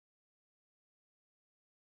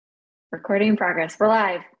Recording in progress. We're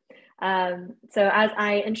live. So as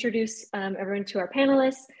I introduce everyone to our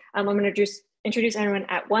panelists, I'm going to just introduce everyone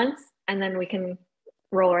at once, and then we can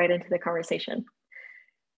roll right into the conversation.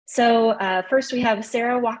 So first we have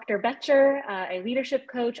Sara Wachter-Boettcher, a leadership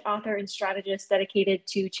coach, author, and strategist dedicated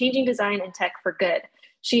to changing design and tech for good.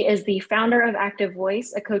 She is the founder of Active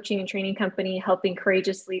Voice, a coaching and training company helping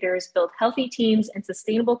courageous leaders build healthy teams and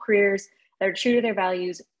sustainable careers that are true to their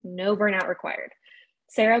values, no burnout required.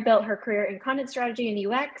 Sara built her career in content strategy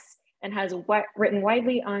and UX and has written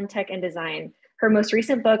widely on tech and design. Her most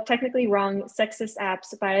recent book, Technically Wrong, Sexist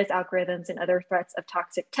Apps, Biased Algorithms, and Other Threats of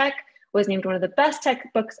Toxic Tech, was named one of the best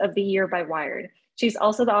tech books of the year by Wired. She's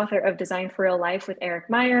also the author of Design for Real Life with Eric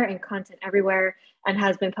Meyer and Content Everywhere, and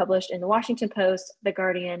has been published in the Washington Post, The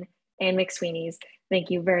Guardian, and McSweeney's. Thank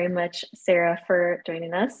you very much, Sara, for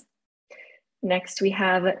joining us. Next, we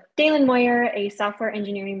have Daelynn Moyer, a software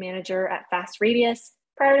engineering manager at Fast Radius.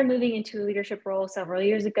 Prior to moving into a leadership role several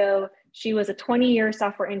years ago, she was a 20-year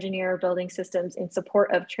software engineer building systems in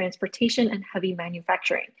support of transportation and heavy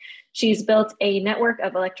manufacturing. She's built a network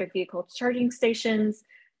of electric vehicle charging stations,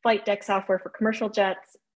 flight deck software for commercial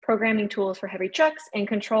jets, programming tools for heavy trucks, and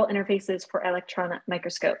control interfaces for electron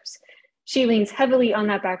microscopes. She leans heavily on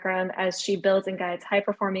that background as she builds and guides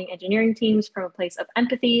high-performing engineering teams from a place of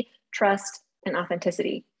empathy, trust, and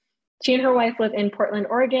authenticity. She and her wife live in Portland,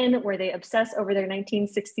 Oregon, where they obsess over their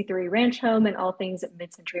 1963 ranch home and all things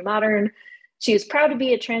mid-century modern. She is proud to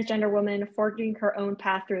be a transgender woman, forging her own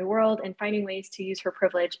path through the world and finding ways to use her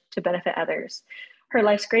privilege to benefit others. Her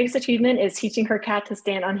life's greatest achievement is teaching her cat to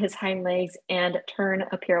stand on his hind legs and turn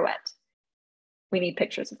a pirouette. We need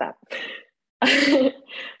pictures of that.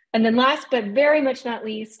 And then last, but very much not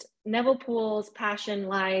least, Neville Poole's passion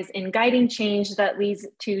lies in guiding change that leads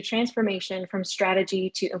to transformation from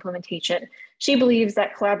strategy to implementation. She believes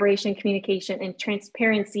that collaboration, communication, and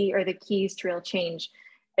transparency are the keys to real change.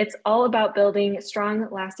 It's all about building strong,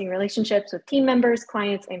 lasting relationships with team members,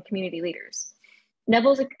 clients, and community leaders.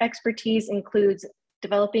 Neville's expertise includes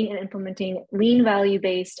developing and implementing lean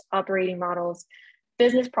value-based operating models,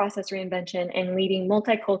 business process reinvention, and leading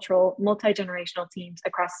multicultural, multi-generational teams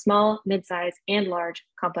across small, mid-size, and large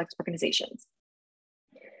complex organizations.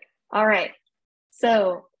 All right,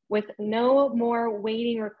 so with no more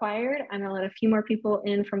waiting required, I'm gonna let a few more people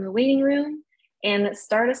in from the waiting room and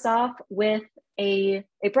start us off with a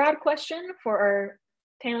broad question for our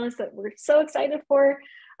panelists that we're so excited for.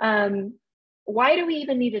 Why do we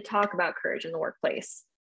even need to talk about courage in the workplace?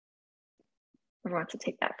 I want to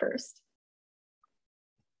take that first.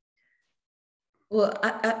 Well,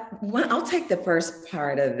 I'll take the first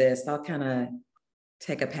part of this. I'll kind of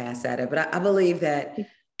take a pass at it, but I believe that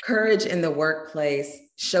courage in the workplace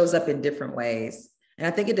shows up in different ways. And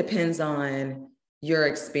I think it depends on your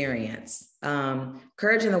experience.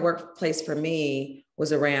 Courage in the workplace for me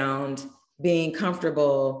was around being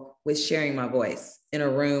comfortable with sharing my voice in a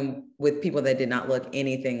room with people that did not look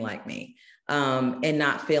anything like me. And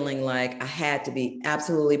not feeling like I had to be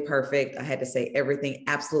absolutely perfect. I had to say everything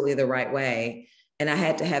absolutely the right way. And I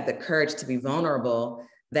had to have the courage to be vulnerable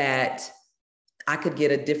that I could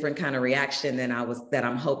get a different kind of reaction than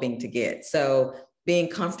I'm hoping to get. So being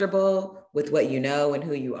comfortable with what you know and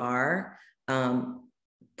who you are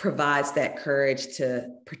provides that courage to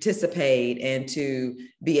participate and to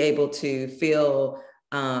be able to feel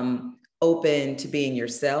open to being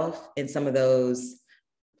yourself in some of those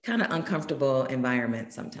kind of uncomfortable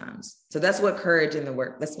environments sometimes. So that's what courage in the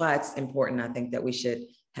work, that's why it's important, I think, that we should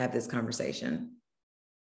have this conversation.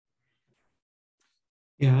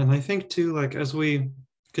 Yeah, and I think too, like as we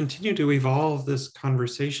continue to evolve this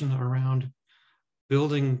conversation around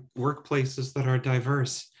building workplaces that are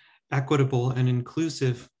diverse, equitable, and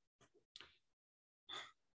inclusive,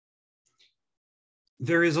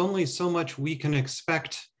 there is only so much we can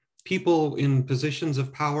expect people in positions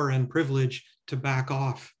of power and privilege to back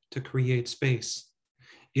off to create space.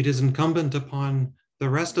 It is incumbent upon the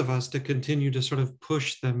rest of us to continue to sort of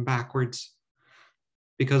push them backwards,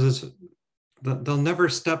 because they'll never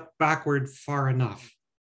step backward far enough,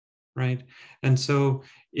 right? And so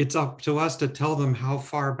it's up to us to tell them how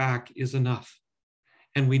far back is enough.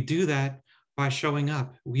 And we do that by showing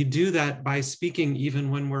up. We do that by speaking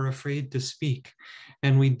even when we're afraid to speak.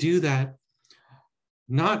 And we do that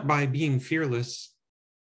not by being fearless.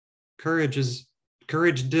 Courage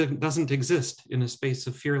doesn't exist in a space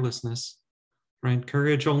of fearlessness, right?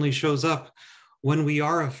 Courage only shows up when we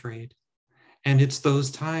are afraid. And it's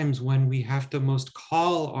those times when we have to most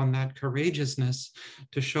call on that courageousness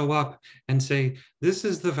to show up and say, this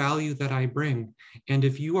is the value that I bring. And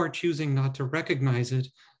if you are choosing not to recognize it,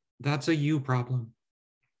 that's a you problem.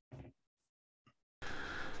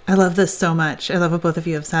 I love this so much. I love what both of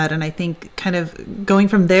you have said. And I think kind of going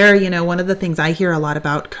from there, you know, one of the things I hear a lot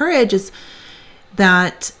about courage is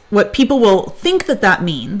that what people will think that that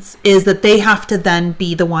means is that they have to then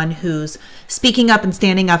be the one who's speaking up and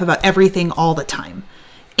standing up about everything all the time.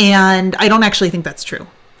 And I don't actually think that's true.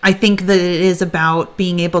 I think that it is about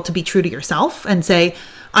being able to be true to yourself and say,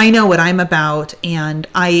 I know what I'm about, and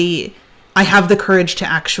I have the courage to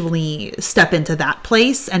actually step into that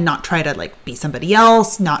place and not try to like be somebody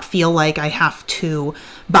else, not feel like I have to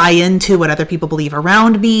buy into what other people believe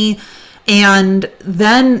around me. And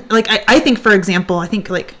then like, I think, for example, I think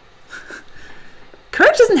like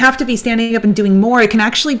courage doesn't have to be standing up and doing more. It can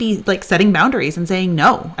actually be like setting boundaries and saying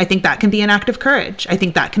no. I think that can be an act of courage. I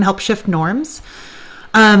think that can help shift norms.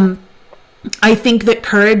 I think that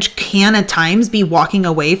courage can at times be walking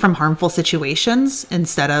away from harmful situations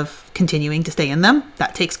instead of continuing to stay in them.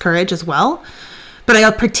 That takes courage as well. But I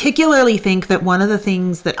particularly think that one of the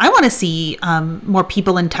things that I want to see more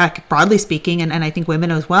people in tech, broadly speaking, and I think women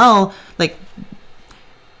as well, like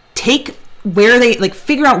take where they like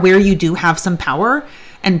figure out where you do have some power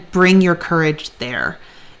and bring your courage there.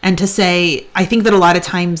 And to say, I think that a lot of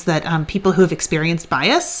times that people who have experienced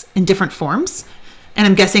bias in different forms, and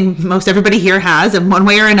I'm guessing most everybody here has in one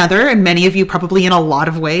way or another, and many of you probably in a lot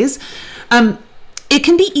of ways, it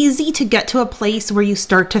can be easy to get to a place where you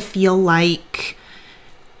start to feel like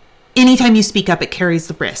anytime you speak up, it carries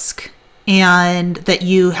the risk. And that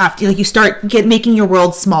you have to, like, you start making your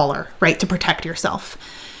world smaller, right, to protect yourself.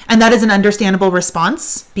 And that is an understandable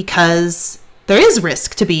response because there is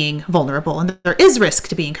risk to being vulnerable and there is risk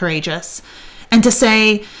to being courageous. And to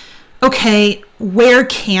say, okay, where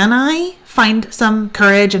can I find some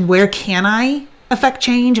courage and where can I affect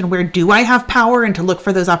change and where do I have power, and to look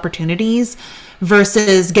for those opportunities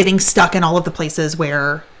versus getting stuck in all of the places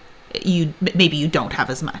where maybe you don't have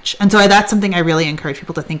as much. And so that's something I really encourage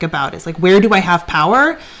people to think about, is like, where do I have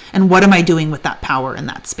power and what am I doing with that power in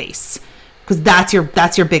that space? Because that's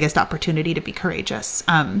your biggest opportunity to be courageous.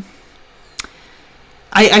 I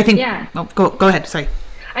think, yeah. Oh, go ahead. Sorry.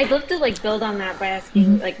 I'd love to like build on that by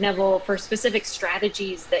asking like Neville for specific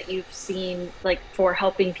strategies that you've seen like for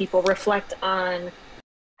helping people reflect on,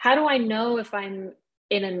 how do I know if I'm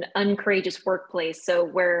in an uncourageous workplace? So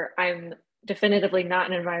where I'm definitively not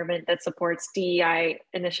an environment that supports DEI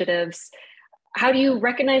initiatives, how do you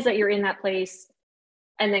recognize that you're in that place?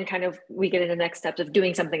 And then kind of we get into the next steps of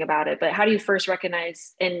doing something about it. But how do you first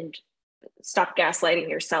recognize and stop gaslighting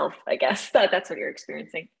yourself? I guess that's what you're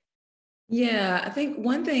experiencing. Yeah, I think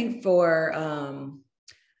one thing for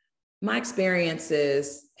my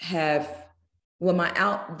experiences have, well, my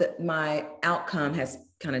outcome has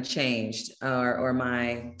kind of changed, or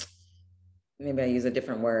maybe I use a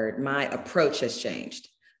different word, my approach has changed.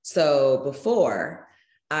 So before,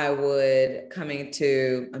 I would come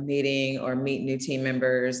into a meeting or meet new team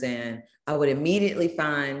members, and I would immediately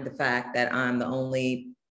find the fact that I'm the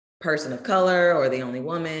only person of color or the only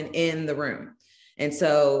woman in the room. And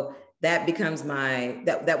so that becomes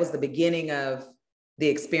that was the beginning of the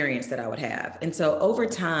experience that I would have. And so over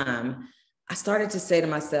time, I started to say to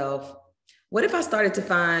myself, what if I started to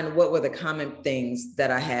find what were the common things that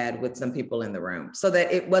I had with some people in the room, so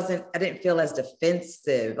that I didn't feel as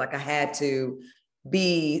defensive, like I had to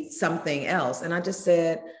be something else. And I just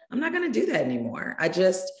said, I'm not going to do that anymore.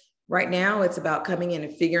 Right now it's about coming in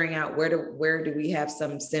and figuring out where do we have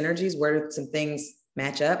some synergies, where do some things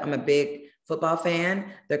match up. I'm a big football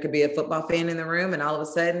fan. There could be a football fan in the room, and all of a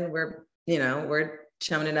sudden we're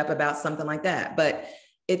chumming it up about something like that. But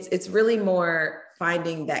it's really more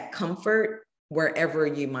finding that comfort wherever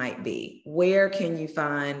you might be. Where can you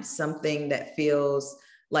find something that feels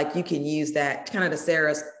like you can use that, kind of to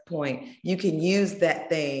Sarah's point, you can use that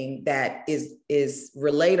thing that is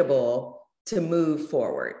relatable to move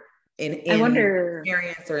forward in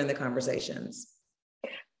experience or in the conversations.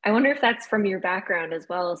 I wonder if that's from your background as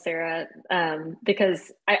well, Sarah,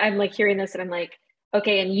 because I'm like hearing this and I'm like,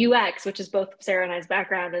 okay, in UX, which is both Sarah and I's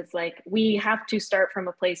background, is like, we have to start from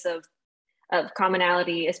a place of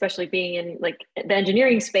commonality, especially being in like the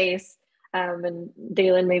engineering space. And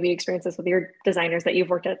Daelynn, maybe experience this with your designers that you've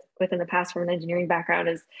worked with in the past from an engineering background,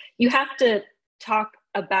 is you have to talk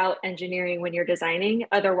about engineering when you're designing.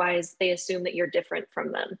 Otherwise, they assume that you're different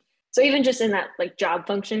from them. So even just in that like job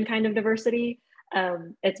function kind of diversity,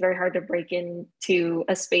 it's very hard to break into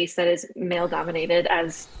a space that is male dominated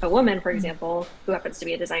as a woman, for example, who happens to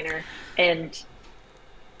be a designer. And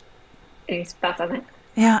any thoughts on that?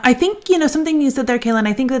 Yeah, I think, something you said there, Kailyn,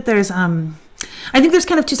 I think that there's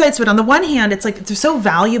kind of two sides to it. On the one hand, it's like, it's so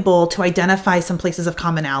valuable to identify some places of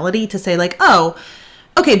commonality, to say like, oh,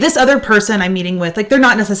 okay, this other person I'm meeting with, like, they're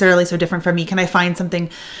not necessarily so different from me. Can I find something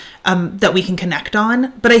that we can connect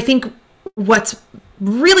on? But I think what's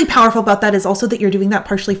really powerful about that is also that you're doing that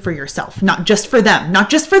partially for yourself, not just for them, not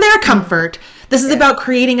just for their comfort. This is about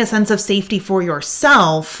creating a sense of safety for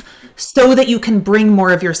yourself so that you can bring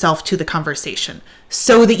more of yourself to the conversation,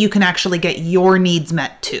 so that you can actually get your needs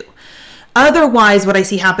met too. Otherwise, what I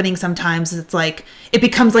see happening sometimes is it's like, it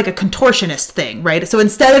becomes like a contortionist thing, right? So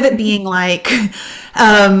instead of it being like,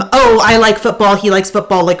 oh, I like football, he likes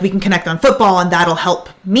football, like we can connect on football and that'll help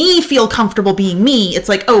me feel comfortable being me. It's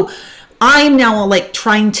like, oh, I'm now like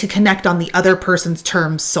trying to connect on the other person's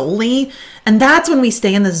terms solely. And that's when we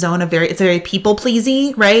stay in the zone of it's very people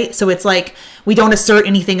pleasy, right? So it's like, we don't assert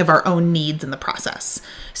anything of our own needs in the process.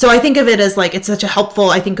 So I think of it as like, it's such a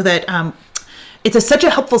helpful, I think that it's such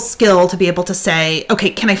a helpful skill to be able to say,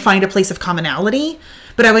 okay, can I find a place of commonality?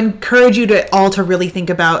 But I would encourage you to all to really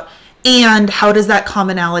think about, and how does that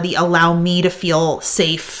commonality allow me to feel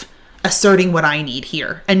safe asserting what I need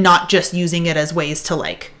here, and not just using it as ways to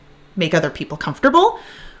like make other people comfortable,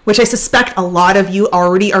 which I suspect a lot of you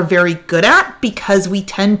already are very good at, because we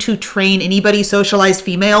tend to train anybody socialized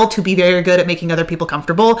female to be very good at making other people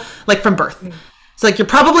comfortable, like from birth. So like, you're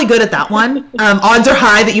probably good at that one. Odds are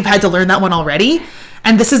high that you've had to learn that one already.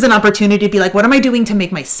 And this is an opportunity to be like, what am I doing to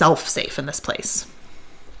make myself safe in this place?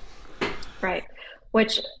 Right.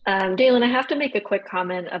 Which, Daelynn, I have to make a quick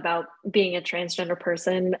comment about being a transgender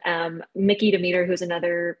person. Mickey Demeter, who's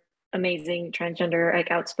another amazing transgender,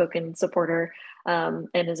 like outspoken supporter, and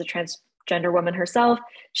is a transgender woman herself.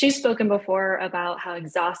 She's spoken before about how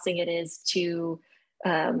exhausting it is to,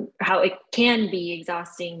 how it can be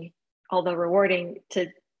exhausting, although rewarding, to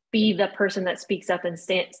be the person that speaks up and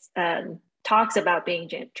talks about being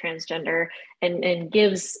transgender and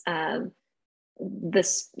gives the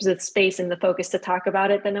space and the focus to talk about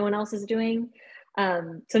it that no one else is doing.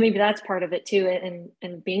 So maybe that's part of it too.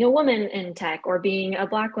 And being a woman in tech, or being a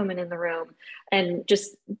Black woman in the room, and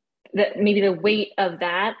just maybe the weight of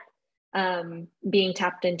that being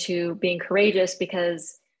tapped into, being courageous,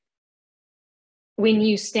 because when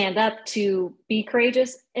you stand up to be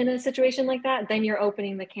courageous in a situation like that, then you're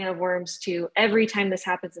opening the can of worms to, every time this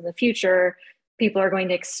happens in the future, people are going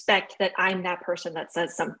to expect that I'm that person that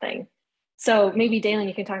says something. So maybe, Daelynn,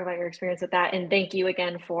 you can talk about your experience with that. And thank you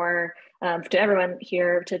again for, to everyone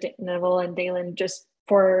here, to Neville and Daelynn,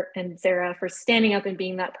 and Sara, for standing up and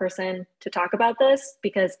being that person to talk about this,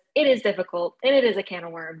 because it is difficult and it is a can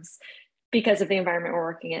of worms because of the environment we're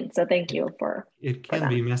working in. So thank you for it can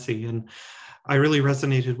be messy. And I really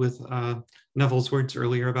resonated with Neville's words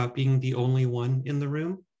earlier about being the only one in the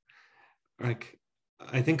room. Like,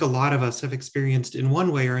 I think a lot of us have experienced in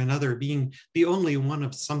one way or another being the only one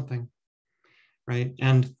of something, right?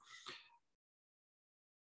 And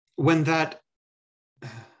when that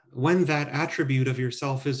attribute of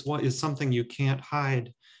yourself is something you can't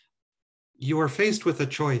hide, you are faced with a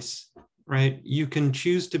choice, right? You can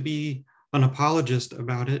choose to be an apologist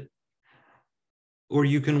about it, or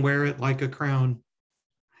you can wear it like a crown.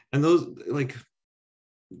 And those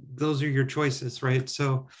are your choices, right?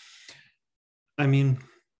 So, I mean,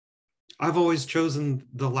 I've always chosen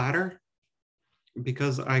the latter,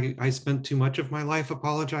 because I spent too much of my life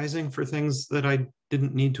apologizing for things that I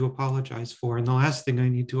didn't need to apologize for. And the last thing I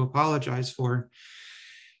need to apologize for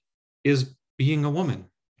is being a woman.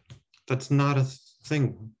 That's not a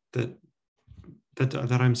thing that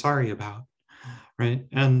I'm sorry about, right?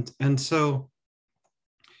 And so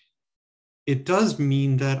it does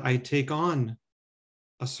mean that I take on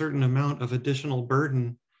a certain amount of additional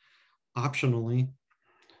burden optionally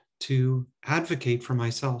to advocate for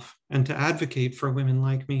myself and to advocate for women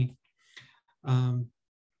like me.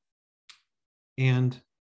 And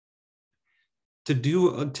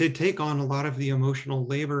to take on a lot of the emotional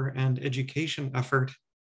labor and education effort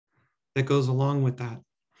that goes along with that.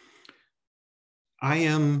 I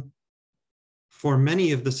am, for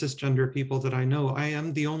many of the cisgender people that I know, I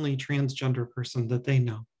am the only transgender person that they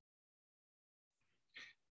know.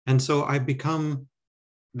 And so I become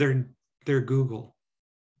their Google.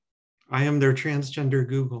 I am their transgender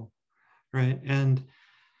Google, right? And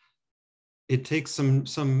it takes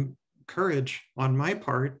some courage on my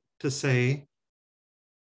part to say,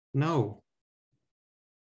 no,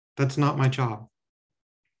 that's not my job.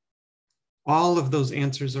 All of those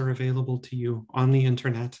answers are available to you on the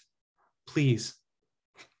internet. Please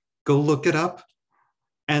go look it up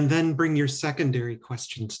and then bring your secondary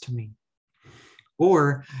questions to me.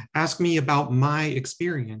 Or ask me about my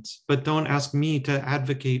experience, but don't ask me to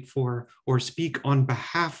advocate for or speak on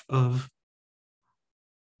behalf of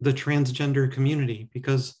the transgender community,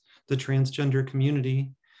 because the transgender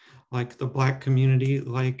community like the Black community,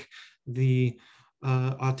 like the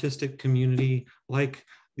autistic community, like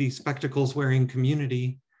the spectacles wearing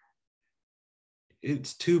community,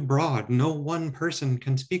 it's too broad. No one person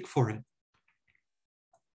can speak for it.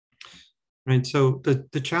 Right, so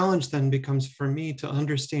the challenge then becomes for me to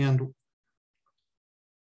understand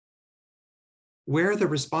where the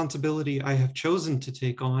responsibility I have chosen to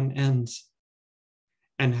take on ends,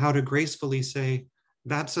 and how to gracefully say,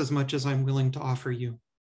 that's as much as I'm willing to offer you.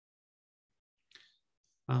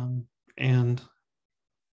 And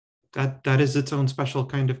that is its own special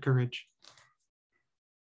kind of courage.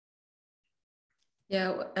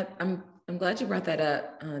 Yeah, I'm glad you brought that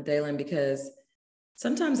up, Daelynn, because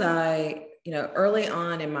sometimes early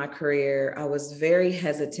on in my career, I was very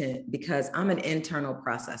hesitant because I'm an internal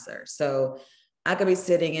processor. So I could be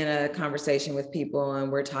sitting in a conversation with people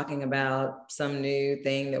and we're talking about some new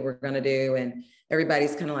thing that we're going to do. And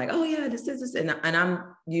everybody's kind of like, oh yeah, this is this. And I'm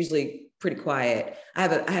usually pretty quiet. I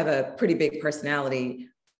have a pretty big personality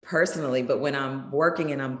personally, but when I'm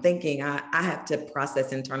working and I'm thinking, I have to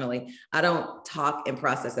process internally. I don't talk and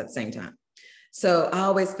process at the same time. So I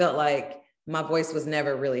always felt like my voice was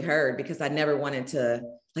never really heard because I never wanted to,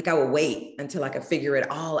 I would wait until I could figure it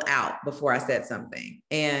all out before I said something.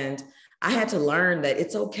 And I had to learn that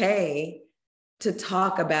it's okay to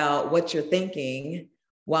talk about what you're thinking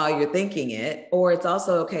while you're thinking it, or it's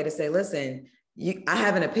also okay to say, listen, I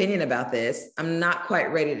have an opinion about this. I'm not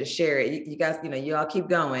quite ready to share it. You guys, you all keep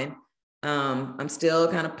going. I'm still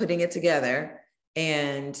kind of putting it together.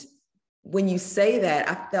 And when you say that,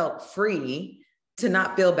 I felt free to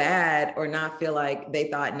not feel bad or not feel like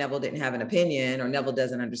they thought Neville didn't have an opinion or Neville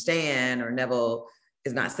doesn't understand or Neville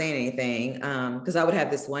is not saying anything. Because I would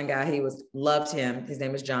have this one guy, loved him. His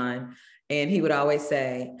name was John. And he would always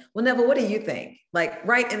say, well, Neville, what do you think? Like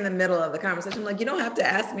right in the middle of the conversation, I'm like, you don't have to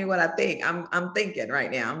ask me what I think. I'm thinking right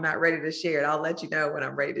now. I'm not ready to share it. I'll let you know when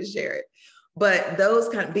I'm ready to share it. But those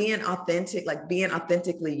kind of being authentic, like being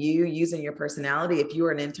authentically you, using your personality, if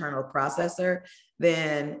you're an internal processor,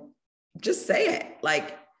 then just say it.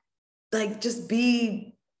 Like just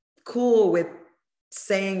be cool with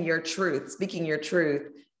saying your truth, speaking your truth,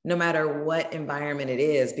 no matter what environment it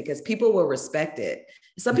is, because people will respect it.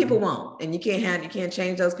 Some people won't, and you can't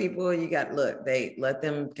change those people. They let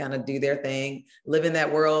them kind of do their thing, live in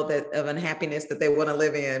that world of unhappiness that they want to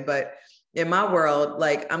live in. But in my world,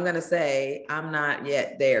 I'm going to say, I'm not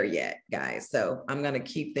yet there yet, guys. So I'm going to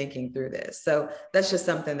keep thinking through this. So that's just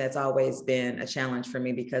something that's always been a challenge for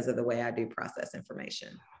me because of the way I do process information.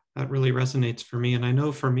 That really resonates for me. And I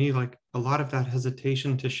know for me, a lot of that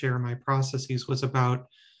hesitation to share my processes was about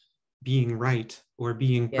being right or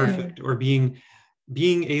being perfect or being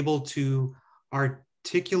able to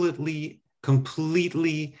articulately,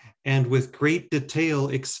 completely, and with great detail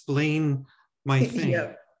explain my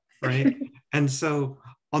thing, right? And so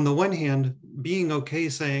on the one hand, being okay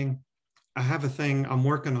saying, I have a thing, I'm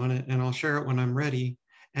working on it, and I'll share it when I'm ready,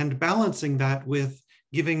 and balancing that with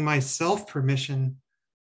giving myself permission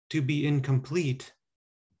to be incomplete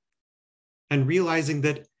and realizing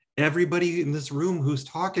that everybody in this room who's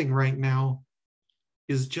talking right now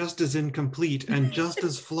is just as incomplete and just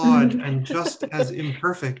as flawed and just as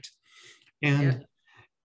imperfect. And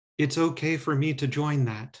it's okay for me to join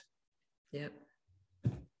that. Yep.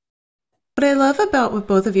 What I love about what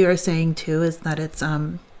both of you are saying too is that it's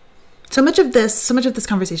so much of this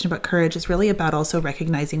conversation about courage is really about also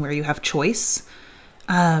recognizing where you have choice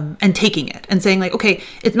and taking it and saying okay,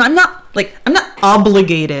 I'm not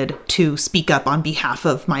obligated to speak up on behalf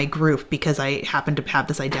of my group because I happen to have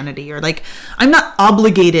this identity, or I'm not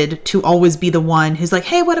obligated to always be the one who's like,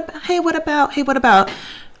 hey, what about?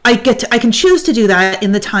 I can choose to do that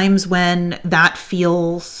in the times when that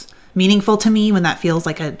feels meaningful to me, when that feels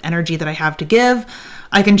like an energy that I have to give.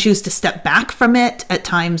 I can choose to step back from it at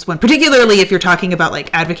times when, particularly if you're talking about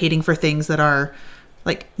advocating for things that are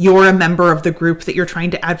you're a member of the group that you're trying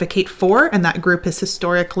to advocate for, and that group is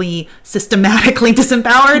historically, systematically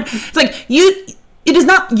disempowered. It's it is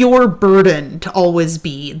not your burden to always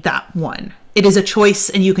be that one. It is a choice,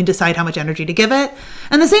 and you can decide how much energy to give it.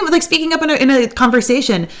 And the same with speaking up in a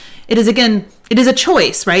conversation. It is a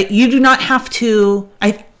choice, right? You do not have to.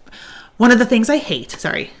 One of the things I hate,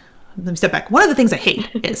 sorry, let me step back. One of the things I hate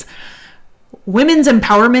is women's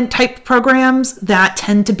empowerment type programs that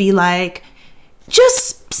tend to be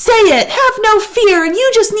just say it, have no fear, and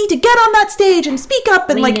you just need to get on that stage and speak up,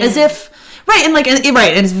 and as if, right, and right,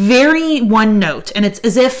 and it's very one note, and it's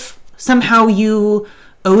as if somehow you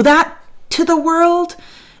owe that to the world.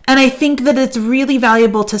 And I think that it's really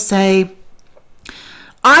valuable to say,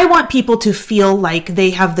 I want people to feel like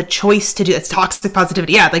they have the choice to do it's toxic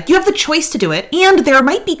positivity. Yeah, like you have the choice to do it, and there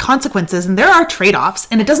might be consequences and there are trade-offs,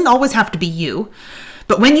 and it doesn't always have to be you.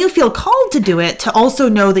 But when you feel called to do it, to also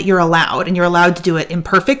know that you're allowed, and you're allowed to do it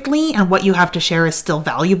imperfectly, and what you have to share is still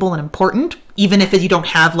valuable and important, even if you don't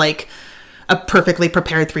have like a perfectly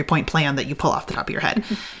prepared 3-point plan that you pull off the top of your head.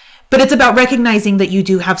 But it's about recognizing that you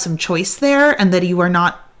do have some choice there, and that you are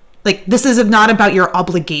not, like, this is not about your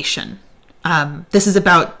obligation. This is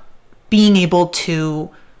about being able to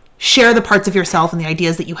share the parts of yourself and the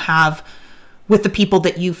ideas that you have with the people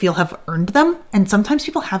that you feel have earned them. And sometimes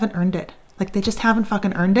people haven't earned it. Like, they just haven't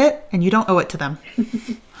fucking earned it, and you don't owe it to them.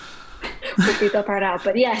 We'll keep that part out,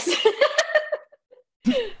 but yes.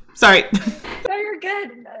 Sorry. No, you're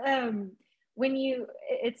good. When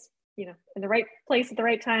it's, in the right place at the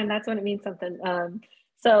right time, that's when it means something.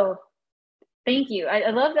 So thank you. I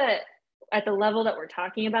love that at the level that we're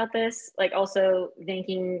talking about this, like also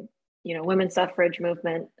thanking, women's suffrage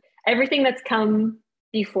movement, everything that's come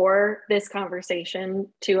before this conversation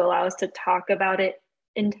to allow us to talk about it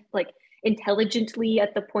intelligently,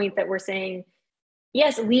 at the point that we're saying,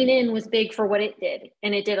 yes, lean in was big for what it did.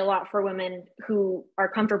 And it did a lot for women who are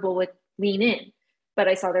comfortable with lean in. But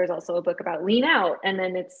I saw there's also a book about lean out. And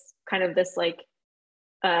then it's kind of this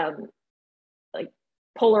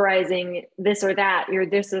polarizing this or that, you're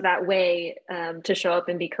this or that way to show up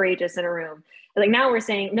and be courageous in a room. Like now we're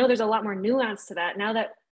saying, no, there's a lot more nuance to that. Now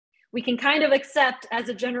that we can kind of accept as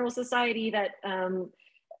a general society that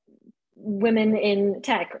women in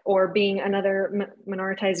tech or being another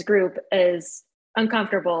minoritized group is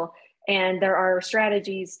uncomfortable, and there are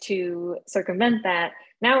strategies to circumvent that.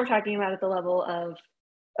 Now we're talking about at the level of,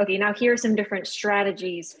 okay, now here are some different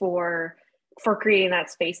strategies for creating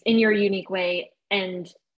that space in your unique way, and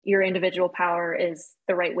your individual power is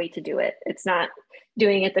the right way to do it. It's not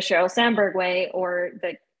doing it the Sheryl Sandberg way or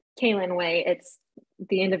the Kailyn way, it's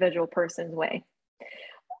the individual person's way.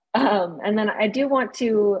 And then I do want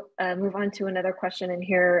to move on to another question in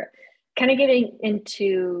here, kind of getting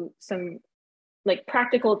into some like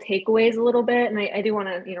practical takeaways a little bit. And I do want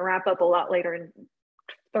to, wrap up a lot later in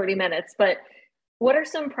 30 minutes, but what are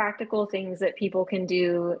some practical things that people can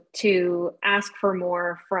do to ask for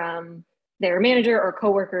more from their manager or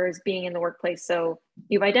coworkers being in the workplace? So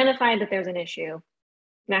you've identified that there's an issue.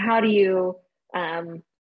 Now, how do you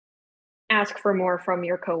ask for more from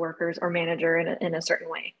your coworkers or manager in a certain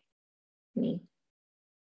way? Any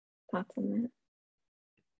thoughts on that?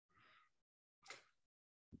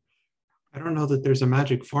 I don't know that there's a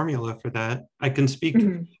magic formula for that. I can speak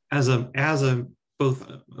as a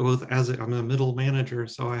both as I'm a middle manager,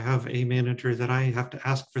 so I have a manager that I have to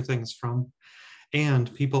ask for things from,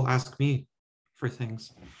 and people ask me for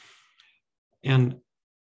things. And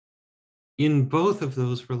in both of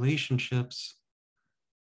those relationships,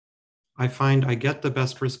 I find I get the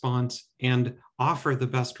best response and offer the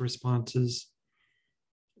best responses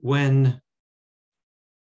when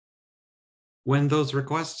those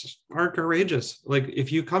requests are courageous. Like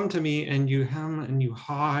if you come to me and you hem and you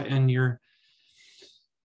haw and you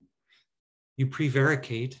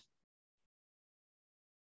prevaricate,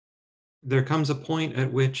 there comes a point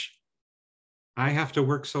at which I have to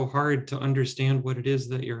work so hard to understand what it is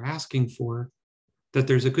that you're asking for that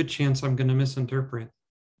there's a good chance I'm going to misinterpret.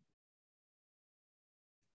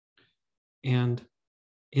 And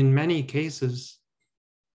in many cases,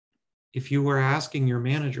 if you were asking your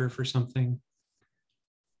manager for something,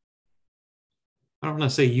 I don't want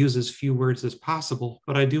to say use as few words as possible,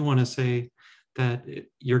 but I do want to say that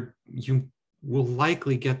you will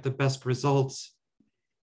likely get the best results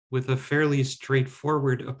with a fairly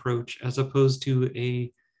straightforward approach, as opposed to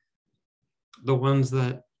the ones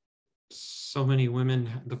that so many women,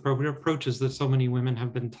 the approaches that so many women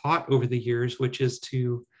have been taught over the years, which is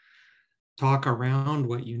to talk around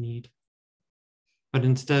what you need, but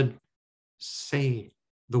instead say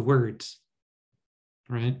the words,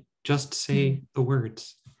 right? Just say the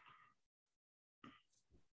words.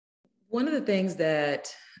 One of the things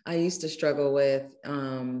that I used to struggle with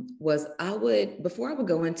was before I would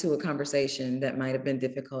go into a conversation that might have been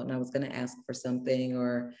difficult and I was going to ask for something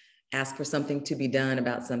or ask for something to be done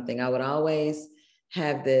about something, I would always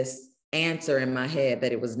have this answer in my head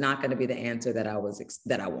that it was not going to be the answer that I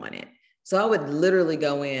wanted. So I would literally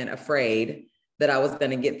go in afraid that I was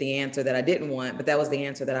going to get the answer that I didn't want, but that was the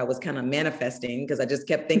answer that I was kind of manifesting because I just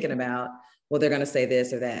kept thinking about, well, they're going to say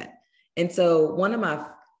this or that. And so one of my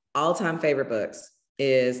all-time favorite books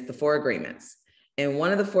is The 4 Agreements. And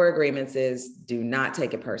one of the 4 agreements is do not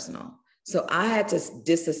take it personal. So I had to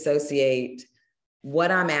disassociate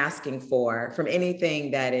what I'm asking for from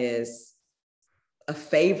anything that is a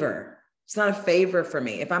favor It's not a favor for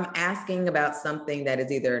me. If I'm asking about something that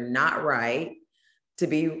is either not right to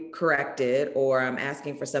be corrected, or I'm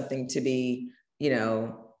asking for something to be,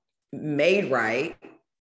 made right,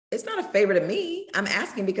 it's not a favor to me. I'm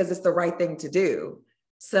asking because it's the right thing to do.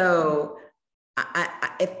 So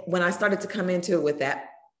when I started to come into it with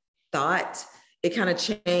that thought, it kind of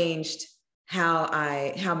changed how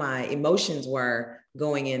my emotions were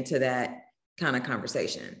going into that kind of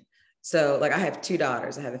conversation. So like I have two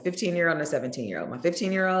daughters. I have a 15-year-old and a 17-year-old. My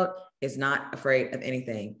 15-year-old is not afraid of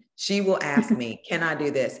anything. She will ask me, can I do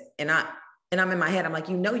this? And I'm in my head, I'm like,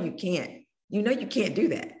 you can't. You can't do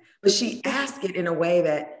that. But she asked it in a way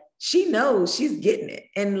that she knows she's getting it.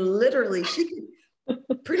 And literally she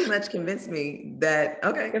could pretty much convince me that,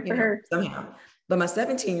 okay, somehow. But my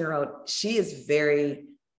 17-year-old, she is very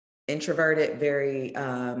introverted, very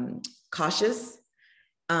cautious.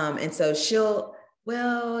 And so she'll,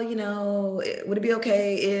 well, would it be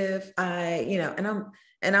okay if I,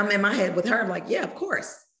 and I'm in my head with her, I'm like, yeah, of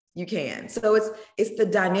course you can. So it's the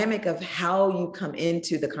dynamic of how you come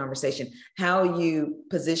into the conversation, how you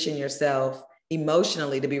position yourself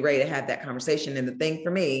emotionally to be ready to have that conversation. And the thing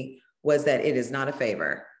for me was that it is not a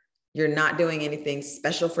favor. You're not doing anything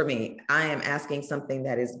special for me. I am asking something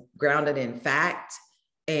that is grounded in fact.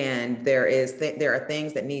 And there are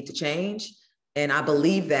things that need to change. And I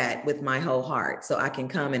believe that with my whole heart. So I can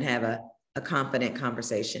come and have a confident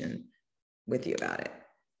conversation with you about it.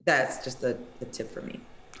 That's just the tip for me.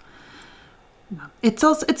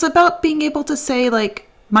 It's about being able to say, like,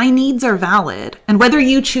 my needs are valid, and whether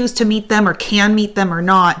you choose to meet them or can meet them or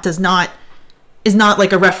not is not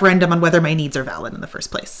like a referendum on whether my needs are valid in the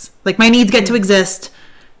first place. Like, my needs get to exist.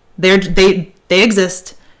 They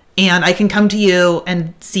exist, and I can come to you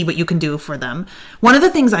and see what you can do for them. One of the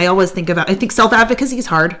things I always think about, I think self-advocacy is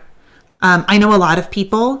hard. I know a lot of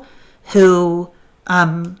people who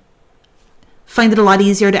find it a lot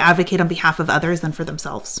easier to advocate on behalf of others than for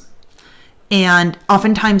themselves. And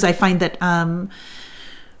oftentimes I find that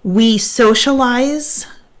we socialize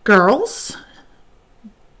girls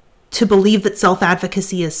to believe that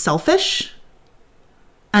self-advocacy is selfish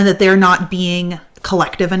and that they're not being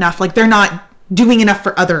collective enough. Like, they're not doing enough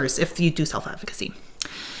for others if you do self-advocacy.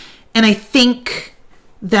 And I think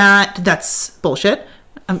that that's bullshit.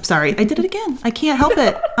 I'm sorry. I did it again. I can't help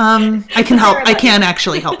it. I can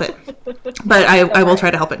actually help it, but I will try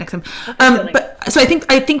to help it next time. So I think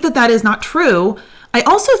that is not true. I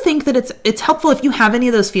also think that it's helpful if you have any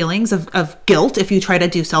of those feelings of guilt, if you try to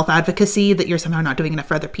do self-advocacy, that you're somehow not doing enough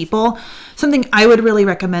for other people. Something I would really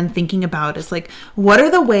recommend thinking about is, like, what are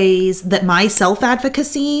the ways that my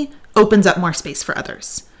self-advocacy opens up more space for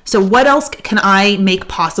others? So what else can I make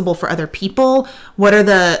possible for other people? What are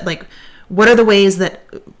the ways that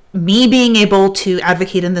me being able to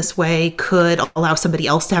advocate in this way could allow somebody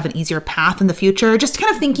else to have an easier path in the future? Just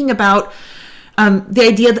kind of thinking about the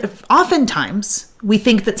idea that oftentimes we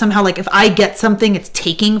think that somehow, like, if I get something, it's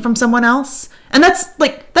taking from someone else. And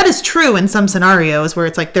that is true in some scenarios where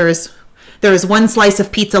it's like there is one slice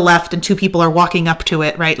of pizza left and two people are walking up to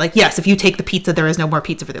it, right? Like, yes, if you take the pizza, there is no more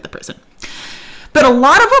pizza for the other person. But a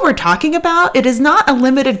lot of what we're talking about, it is not a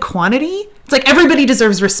limited quantity. It's like everybody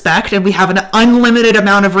deserves respect and we have an unlimited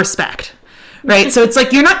amount of respect, right? So it's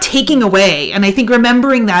like you're not taking away. And I think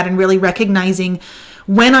remembering that and really recognizing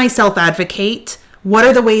when I self-advocate, what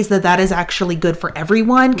are the ways that is actually good for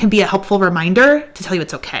everyone can be a helpful reminder to tell you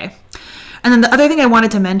it's okay. And then the other thing I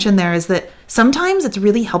wanted to mention there is that sometimes it's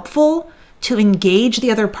really helpful to engage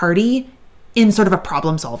the other party in sort of a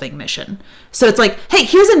problem-solving mission. So it's like, hey,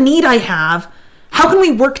 here's a need I have. How can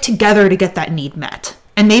we work together to get that need met?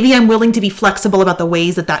 And maybe I'm willing to be flexible about the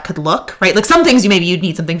ways that could look, right? Like, some things you'd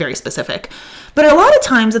need something very specific. But a lot of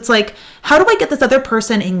times it's like, how do I get this other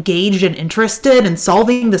person engaged and interested in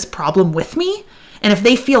solving this problem with me? And if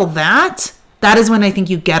they feel that is when I think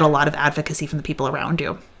you get a lot of advocacy from the people around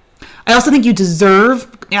you. I also think you deserve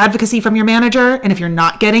advocacy from your manager. And if you're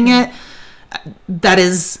not getting it, that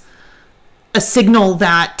is a signal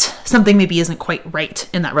that something maybe isn't quite right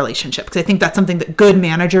in that relationship. Because I think that's something that good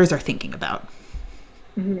managers are thinking about.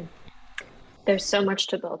 Mm-hmm. There's so much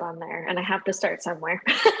to build on there, and I have to start somewhere.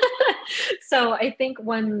 So I think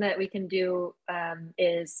one that we can do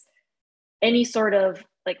is any sort of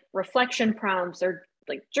like reflection prompts or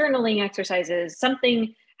like journaling exercises,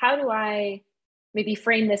 something. How do I maybe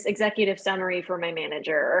frame this executive summary for my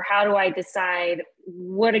manager? Or how do I decide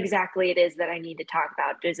what exactly it is that I need to talk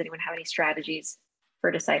about? Does anyone have any strategies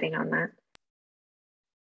for deciding on that?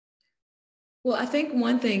 Well, I think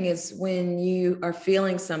one thing is when you are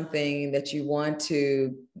feeling something that you want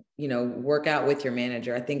to, work out with your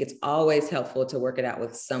manager, I think it's always helpful to work it out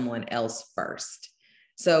with someone else first.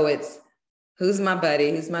 So it's who's my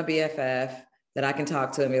buddy, who's my BFF that I can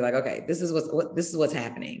talk to and be like, okay, this is what's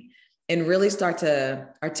happening, and really start to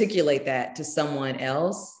articulate that to someone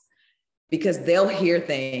else, because they'll hear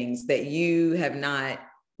things that you have not,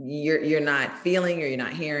 you're not feeling or you're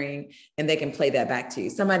not hearing, and they can play that back to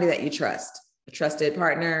you. Somebody that you trust, a trusted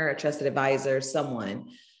partner, a trusted advisor, someone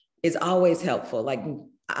is always helpful. Like,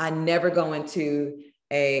 I never go into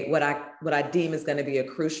what I deem is going to be a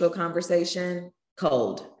crucial conversation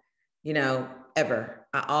cold, ever.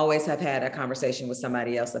 I always have had a conversation with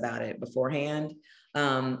somebody else about it beforehand.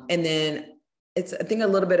 And then I think a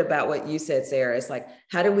little bit about what you said, Sarah. It's like,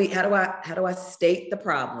 how do I state the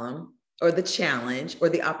problem or the challenge or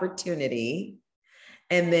the opportunity?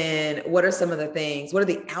 And then what are some of the things, what are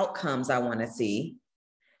the outcomes I want to see?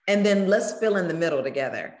 And then let's fill in the middle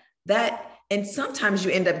together. And sometimes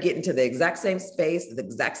you end up getting to the exact same space, the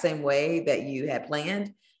exact same way that you had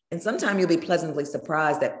planned. And sometimes you'll be pleasantly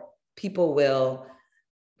surprised that people will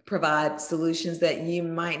provide solutions that you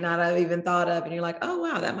might not have even thought of. And you're like, oh,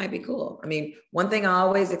 wow, that might be cool. I mean, one thing I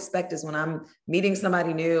always expect is when I'm meeting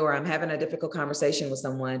somebody new or I'm having a difficult conversation with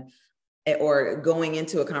someone, or going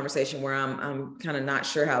into a conversation where I'm kind of not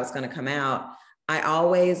sure how it's going to come out, I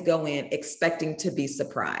always go in expecting to be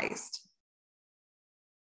surprised.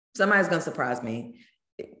 Somebody's going to surprise me.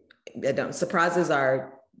 Surprises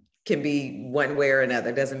can be one way or another.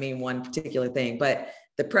 It doesn't mean one particular thing, but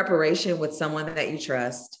the preparation with someone that you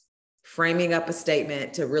trust, framing up a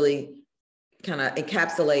statement to really kind of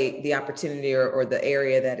encapsulate the opportunity or the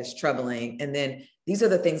area that is troubling. And then these are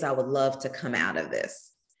the things I would love to come out of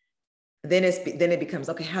this. Then it becomes,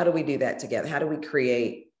 okay, how do we do that together? How do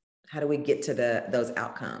we get to those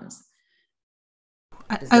outcomes?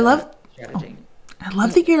 I love strategy. I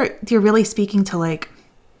love that you're really speaking to, like,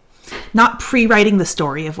 not pre-writing the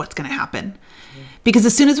story of what's going to happen. Because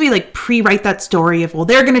as soon as we pre-write that story of, well,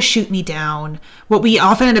 they're going to shoot me down, what we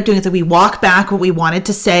often end up doing is that we walk back what we wanted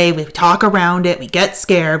to say, we talk around it, we get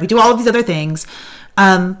scared, we do all of these other things.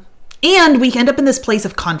 And we end up in this place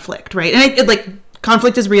of conflict, right? And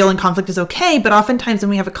conflict is real and conflict is okay, but oftentimes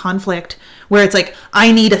when we have a conflict where it's like,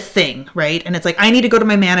 I need a thing, right? And it's like, I need to go to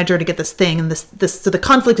my manager to get this thing, and so the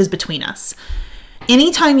conflict is between us.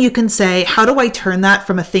 Anytime you can say, how do I turn that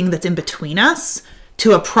from a thing that's in between us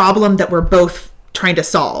to a problem that we're both trying to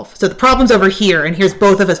solve? So the problem's over here, and here's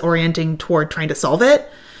both of us orienting toward trying to solve it.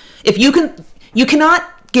 If you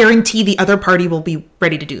cannot guarantee the other party will be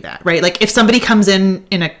ready to do that, right? Like, if somebody comes in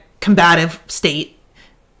a combative state,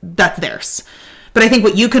 that's theirs. But I think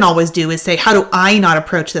what you can always do is say, how do I not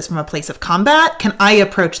approach this from a place of combat? Can I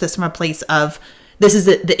approach this from a place of, this is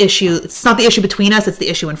the issue. It's not the issue between us, it's the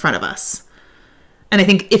issue in front of us. And I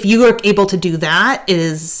think if you are able to do that, it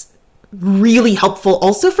is really helpful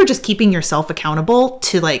also for just keeping yourself accountable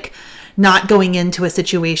to not going into a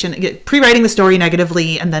situation, pre-writing the story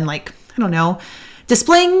negatively, and then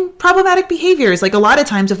displaying problematic behaviors. Like, a lot of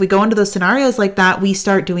times if we go into those scenarios like that, we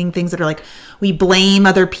start doing things that are we blame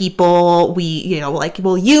other people. We,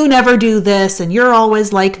 well, you never do this and you're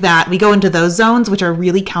always like that. We go into those zones, which are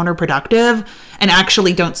really counterproductive and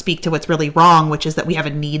actually don't speak to what's really wrong, which is that we have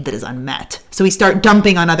a need that is unmet. So we start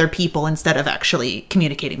dumping on other people instead of actually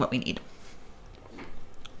communicating what we need.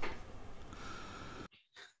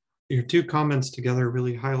 Your two comments together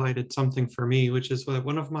really highlighted something for me, which is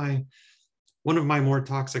one of my more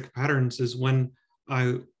toxic patterns is when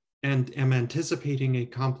I am anticipating a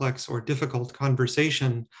complex or difficult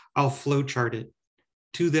conversation, I'll flowchart it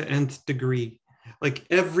to the nth degree. Like,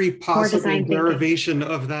 every possible derivation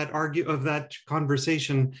of that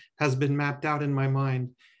conversation has been mapped out in my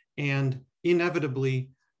mind. And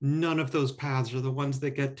inevitably, none of those paths are the ones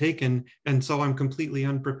that get taken. And so I'm completely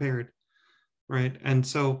unprepared, right? And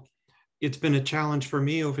so it's been a challenge for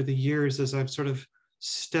me over the years as I've sort of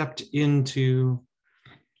stepped into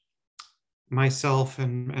myself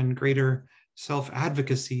and greater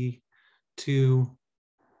self-advocacy to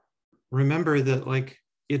remember that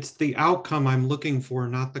it's the outcome I'm looking for,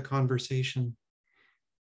 not the conversation.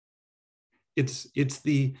 It's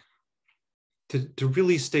to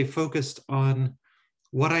really stay focused on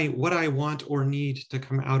what I want or need to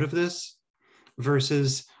come out of this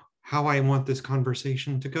versus how I want this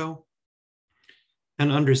conversation to go.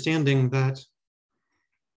 And understanding that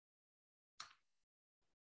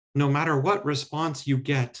no matter what response you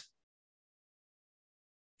get,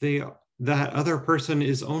 that other person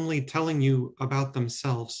is only telling you about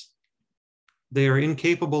themselves. They are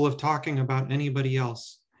incapable of talking about anybody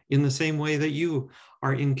else in the same way that you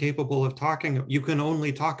are incapable of talking. You can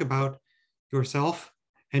only talk about yourself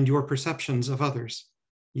and your perceptions of others.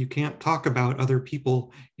 You can't talk about other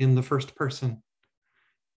people in the first person.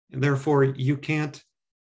 And therefore, you can't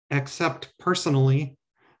accept personally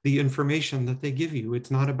the information that they give you.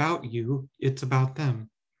 It's not about you, it's about them.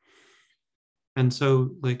 And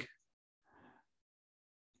so like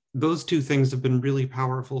those two things have been really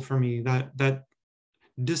powerful for me, that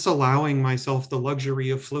disallowing myself the luxury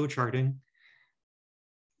of flowcharting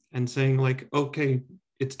and saying like, okay,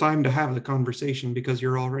 it's time to have the conversation because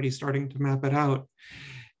you're already starting to map it out.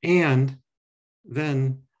 And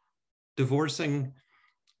then divorcing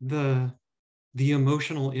the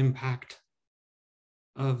emotional impact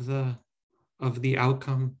of the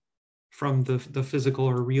outcome from the physical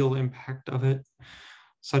or real impact of it,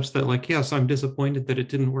 such that like, yes, I'm disappointed that it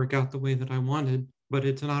didn't work out the way that I wanted, but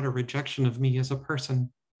it's not a rejection of me as a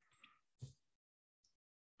person.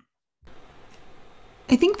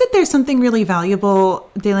 I think that there's something really valuable,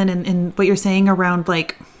 Daelynn, in what you're saying around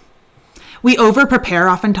like, we over prepare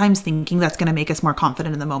oftentimes thinking that's going to make us more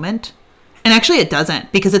confident in the moment. And actually it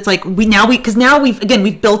doesn't, because it's like because now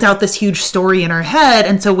we've built out this huge story in our head.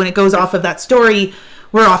 And so when it goes off of that story,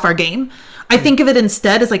 we're off our game. I think of it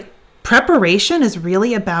instead as like preparation is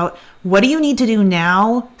really about what do you need to do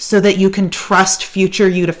now so that you can trust future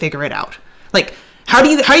you to figure it out? Like, how are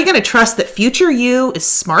you going to trust that future you is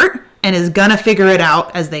smart and is going to figure it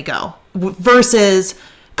out as they go versus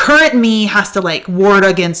current me has to like ward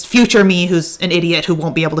against future me who's an idiot who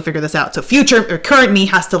won't be able to figure this out. So current me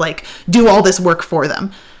has to like do all this work for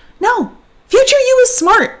them. No, future you is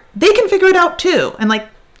smart. They can figure it out too. And like,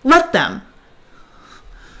 let them.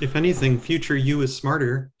 If anything, future you is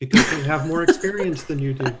smarter because they have more experience than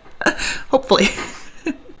you do. Hopefully.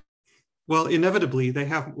 Well, inevitably they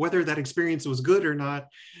have, whether that experience was good or not,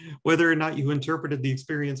 whether or not you interpreted the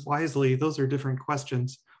experience wisely, those are different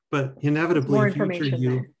questions. But inevitably, future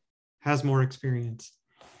you has more experience.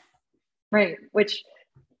 Right. Which,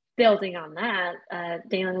 building on that,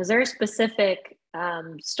 Daelynn, is there a specific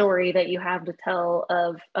story that you have to tell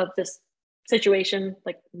of this situation,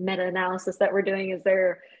 like meta-analysis that we're doing? Is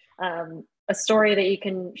there a story that you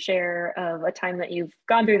can share of a time that you've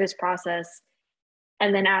gone through this process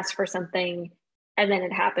and then asked for something and then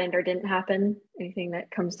it happened or didn't happen? Anything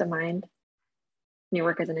that comes to mind in your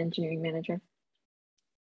work as an engineering manager?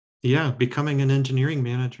 Yeah, becoming an engineering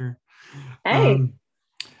manager. Hey.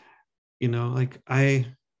 You know, like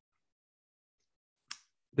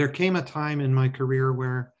there came a time in my career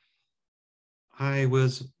where I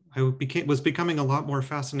was becoming a lot more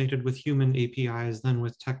fascinated with human APIs than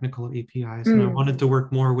with technical APIs. And I wanted to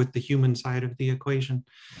work more with the human side of the equation.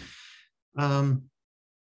 I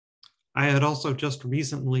had also just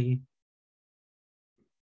recently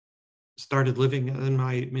started living in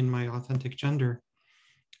my authentic gender.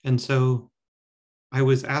 And so I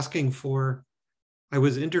was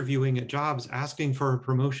interviewing at jobs, asking for a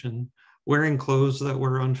promotion, wearing clothes that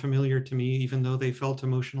were unfamiliar to me, even though they felt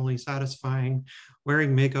emotionally satisfying,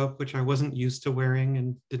 wearing makeup, which I wasn't used to wearing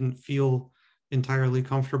and didn't feel entirely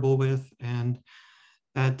comfortable with. And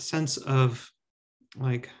that sense of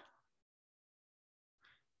like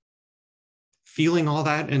feeling all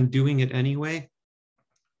that and doing it anyway,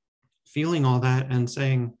 feeling all that and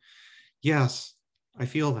saying, yes, I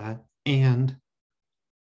feel that. And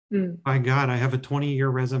by God, I have a 20-year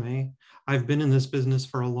resume. I've been in this business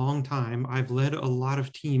for a long time. I've led a lot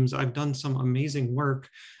of teams. I've done some amazing work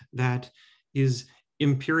that is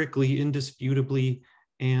empirically, indisputably,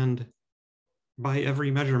 and by every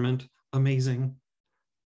measurement, amazing.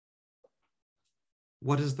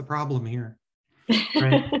 What is the problem here?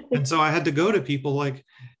 Right. And so I had to go to people like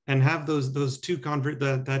and have those two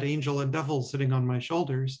that angel and devil sitting on my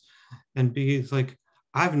shoulders and be like,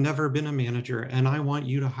 I've never been a manager and I want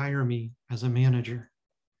you to hire me as a manager.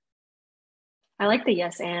 I like the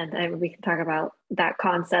yes and we can talk about that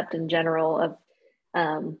concept in general of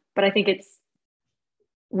but I think it's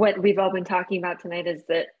what we've all been talking about tonight is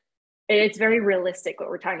that it's very realistic what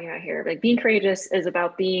we're talking about here. Like being courageous is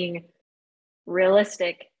about being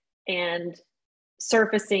realistic and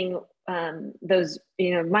surfacing those,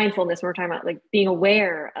 mindfulness. We're talking about like being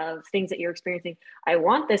aware of things that you're experiencing. I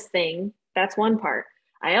want this thing. That's one part.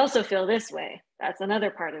 I also feel this way. That's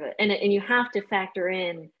another part of it. And you have to factor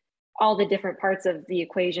in all the different parts of the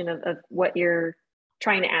equation of what you're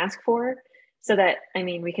trying to ask for so that,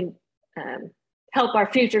 we can help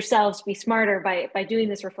our future selves be smarter by doing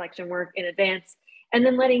this reflection work in advance and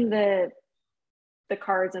then letting the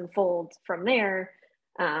cards unfold from there.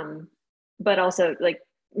 But also like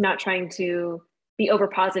not trying to be over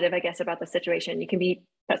positive, I guess, about the situation. You can be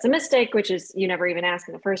pessimistic, which is you never even ask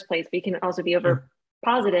in the first place, but you can also be over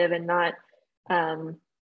positive and not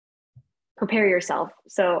prepare yourself.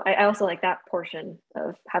 So I also like that portion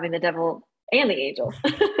of having the devil and the angel.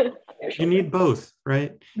 beneficial. You need both,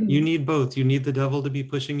 right? Mm-hmm. You need both. You need the devil to be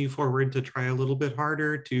pushing you forward to try a little bit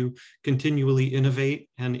harder, to continually innovate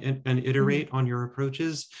and iterate on your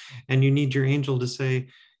approaches. And you need your angel to say,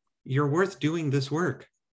 you're worth doing this work.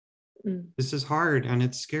 This is hard and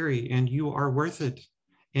it's scary and you are worth it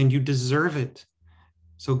and you deserve it.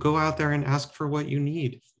 So go out there and ask for what you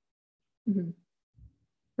need.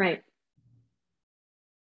 Right.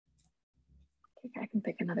 I think I can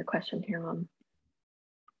pick another question here while I'm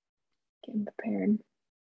getting prepared.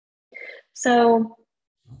 So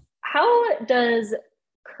how does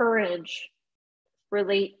courage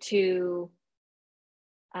relate to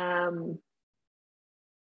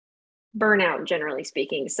burnout, generally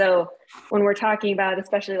speaking? So when we're talking about,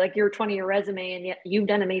 especially like your 20-year resume, and yet you've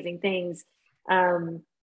done amazing things, when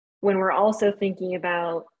we're also thinking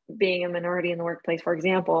about being a minority in the workplace, for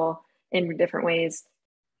example, in different ways,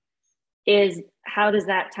 is how does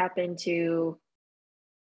that tap into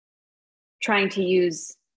trying to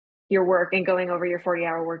use your work and going over your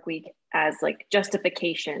 40-hour work week as like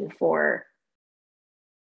justification for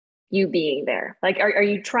you being there? Like, are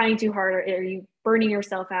you trying too hard, or are you burning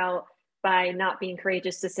yourself out by not being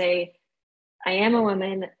courageous to say, I am a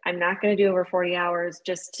woman, I'm not going to do over 40 hours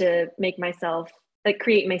just to make myself, like,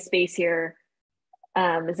 create my space here?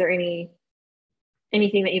 Is there anything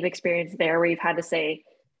that you've experienced there where you've had to say,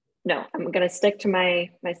 no, I'm going to stick to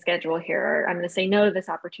my schedule here, or I'm going to say no to this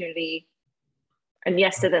opportunity and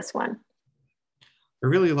yes to this one? I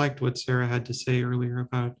really liked what Sara had to say earlier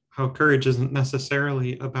about how courage isn't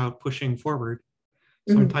necessarily about pushing forward.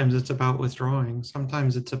 Sometimes it's about withdrawing.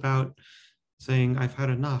 Sometimes it's about saying, I've had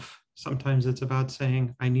enough. Sometimes it's about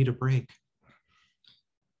saying, I need a break.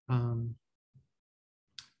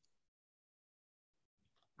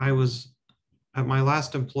 I was at my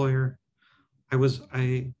last employer.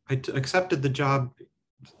 I accepted the job.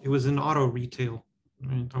 It was in auto retail.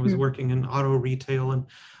 Right? I was working in auto retail, and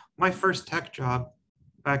my first tech job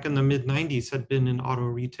back in the mid-90s had been in auto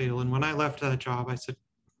retail. And when I left that job, I said,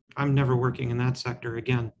 I'm never working in that sector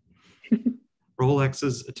again.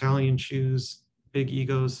 Rolexes, Italian shoes, big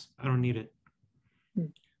egos, I don't need it.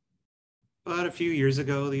 But a few years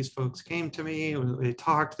ago, these folks came to me, they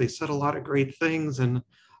talked, they said a lot of great things, and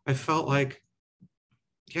I felt like,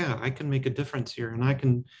 yeah, I can make a difference here, and I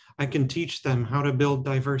can teach them how to build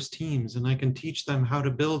diverse teams, and I can teach them how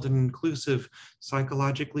to build an inclusive,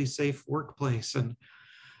 psychologically safe workplace, and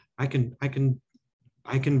I can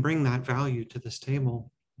bring that value to this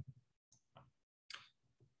table.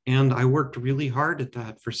 And I worked really hard at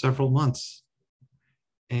that for several months,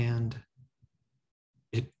 and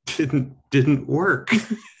it didn't work.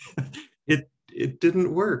 it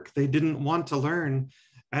didn't work. They didn't want to learn,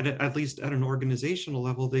 at least at an organizational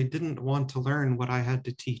level, they didn't want to learn what I had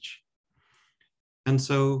to teach. And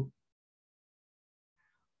so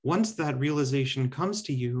once that realization comes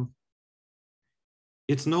to you,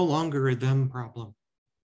 it's no longer a them problem.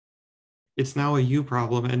 It's now a you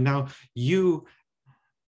problem. And now you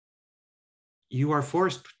are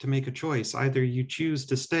forced to make a choice. Either you choose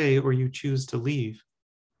to stay or you choose to leave,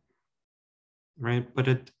 right?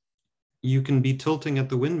 But you can be tilting at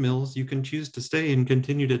the windmills. You can choose to stay and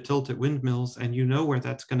continue to tilt at windmills, and you know where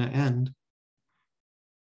that's going to end.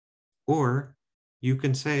 Or you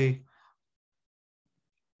can say,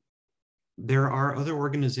 there are other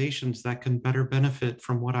organizations that can better benefit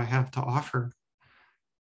from what I have to offer.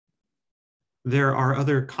 There are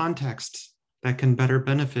other contexts that can better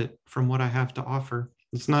benefit from what I have to offer.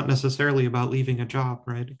 It's not necessarily about leaving a job,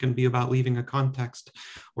 right? It can be about leaving a context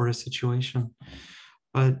or a situation.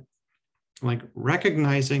 But like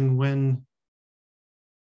recognizing when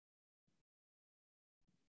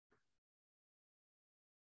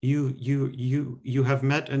you have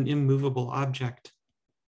met an immovable object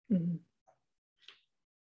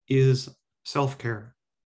is self-care.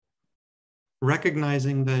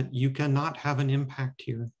 Recognizing that you cannot have an impact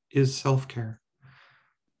here is self-care.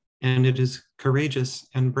 And it is courageous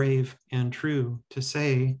and brave and true to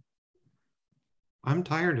say, I'm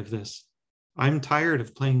tired of this. I'm tired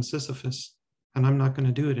of playing Sisyphus, and I'm not going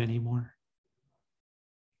to do it anymore.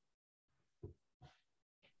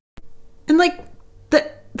 And like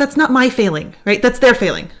that's not my failing, right? That's their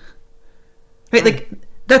failing. Right? Like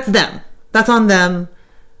that's them. That's on them.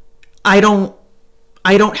 I don't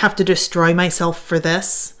have to destroy myself for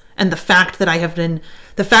this. And the fact that I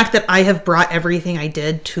have brought everything I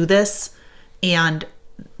did to this and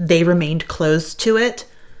they remained closed to it,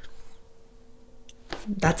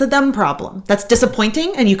 that's a them problem. That's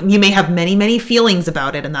disappointing. And you may have many, many feelings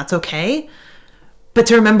about it, and that's okay. But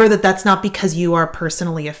to remember that that's not because you are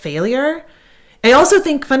personally a failure. I also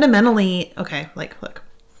think fundamentally, okay, like, look,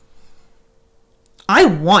 I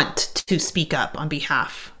want to speak up on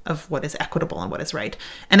behalf of what is equitable and what is right.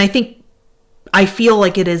 And I feel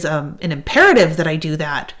like it is an imperative that I do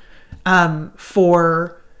that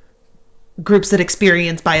for groups that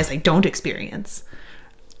experience bias I don't experience.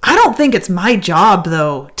 I don't think it's my job,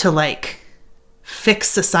 though, to like fix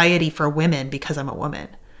society for women because I'm a woman.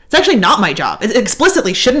 It's actually not my job. It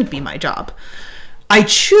explicitly shouldn't be my job. I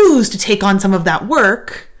choose to take on some of that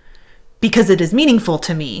work because it is meaningful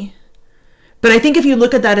to me. But I think if you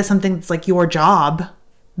look at that as something that's like your job,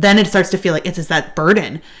 then it starts to feel like it's that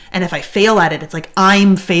burden. And if I fail at it, it's like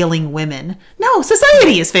I'm failing women. No,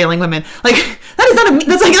 society is failing women. Like that's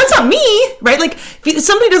not me, right? Like if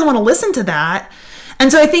somebody doesn't want to listen to that.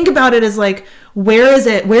 And so I think about it as like,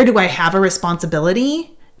 where do I have a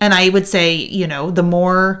responsibility? And I would say,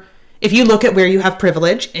 if you look at where you have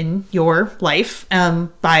privilege in your life,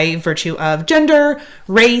 by virtue of gender,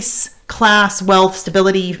 race, class, wealth,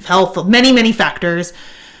 stability, health, many, many factors,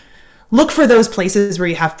 look for those places where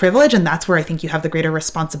you have privilege. And that's where I think you have the greater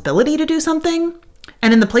responsibility to do something.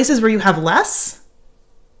 And in the places where you have less,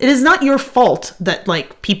 it is not your fault that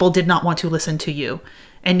like people did not want to listen to you.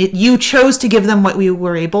 And you chose to give them what we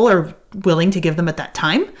were able or willing to give them at that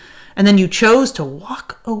time. And then you chose to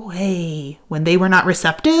walk away when they were not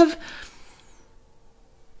receptive.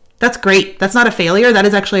 That's great. That's not a failure. That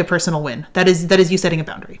is actually a personal win. That is you setting a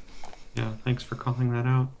boundary. Yeah, thanks for calling that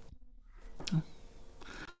out.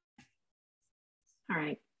 All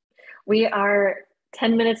right. We are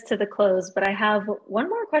 10 minutes to the close, but I have one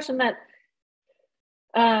more question that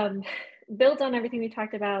builds on everything we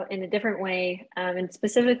talked about in a different way. And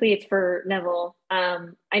specifically it's for Neville.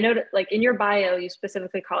 I know that like in your bio, you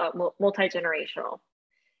specifically call it multi-generational.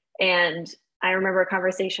 And I remember a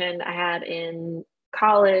conversation I had in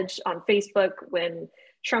college on Facebook when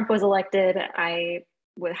Trump was elected. I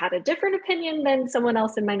had a different opinion than someone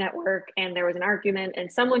else in my network. And there was an argument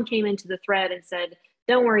and someone came into the thread and said,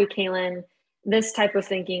 don't worry, Kailyn, this type of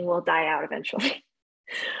thinking will die out eventually,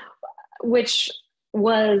 which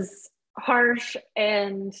was harsh.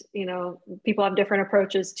 And, people have different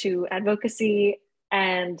approaches to advocacy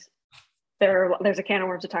and there's a can of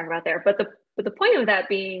worms to talk about there. But the point of that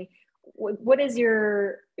being, what is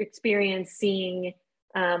your experience seeing?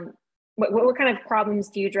 What kind of problems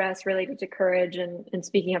do you address related to courage and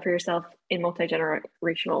speaking up for yourself in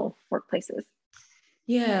multi-generational workplaces?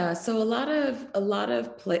 Yeah, so a lot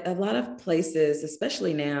of places,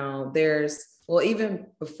 especially now, even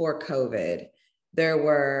before COVID, there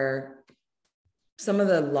were some of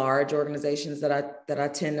the large organizations that I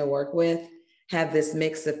tend to work with have this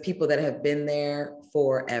mix of people that have been there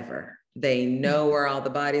forever. They know where all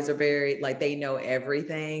the bodies are buried, like they know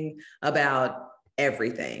everything about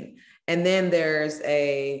everything. And then there's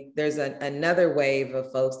another wave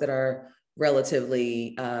of folks that are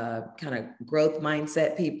relatively kind of growth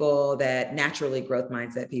mindset people, that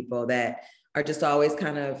are just always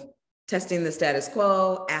kind of testing the status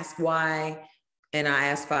quo, ask why. And I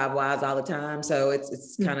ask 5 whys all the time. So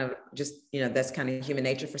it's kind of just, that's kind of human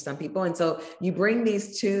nature for some people. And so you bring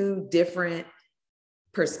these two different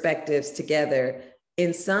perspectives together.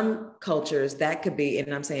 In some cultures, that could be,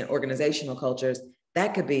 and I'm saying organizational cultures,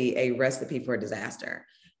 that could be a recipe for disaster.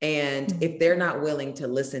 And if they're not willing to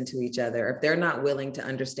listen to each other, if they're not willing to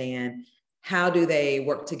understand how do they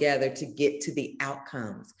work together to get to the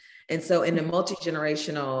outcomes. And so in a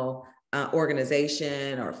multi-generational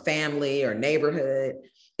organization or family or neighborhood,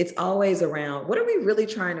 it's always around, what are we really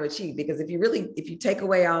trying to achieve? Because if you take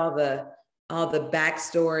away all the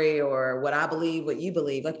backstory or what I believe, what you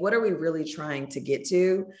believe, like, what are we really trying to get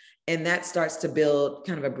to? And that starts to build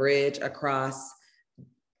kind of a bridge across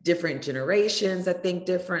different generations that think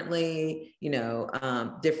differently,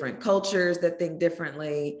 different cultures that think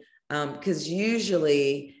differently. Because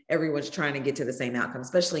usually everyone's trying to get to the same outcome,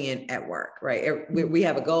 especially at work, right? We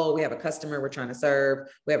have a goal, we have a customer we're trying to serve,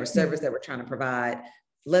 we have a service that we're trying to provide.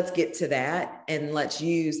 Let's get to that and let's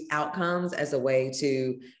use outcomes as a way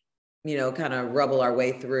to, kind of rubble our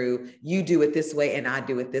way through. You do it this way and I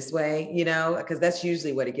do it this way, because that's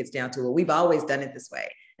usually what it gets down to. Well, we've always done it this way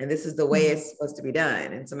and this is the way it's supposed to be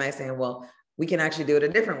done. And somebody's saying, well, we can actually do it a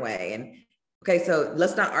different way. And okay, so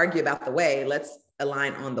let's not argue about the way, let's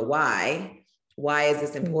align on the why. Why is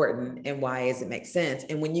this important and why does it make sense?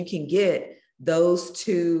 And when you can get those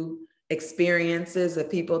two experiences of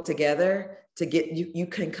people together, you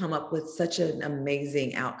can come up with such an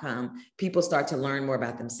amazing outcome. People start to learn more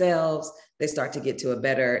about themselves. They start to get to a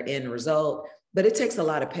better end result, but it takes a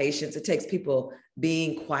lot of patience. It takes people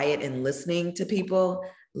being quiet and listening to people,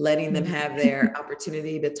 letting them have their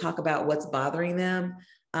opportunity to talk about what's bothering them.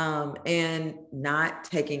 And not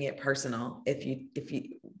taking it personal. If you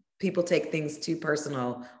people take things too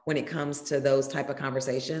personal when it comes to those type of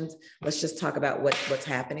conversations. Let's just talk about what's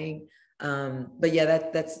happening. But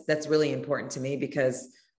yeah, that's really important to me, because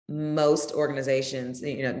most organizations,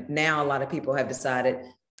 now a lot of people have decided,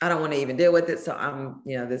 I don't want to even deal with it. So I'm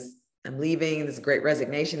leaving, this great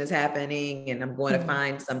resignation is happening, and I'm going to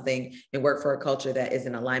find something and work for a culture that is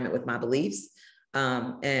in alignment with my beliefs.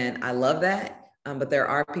 And I love that. But there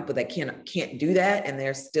are people that can't do that. And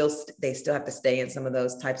they still have to stay in some of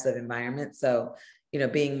those types of environments. So,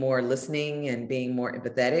 being more listening and being more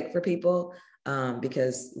empathetic for people,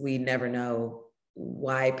 because we never know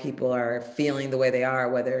why people are feeling the way they are,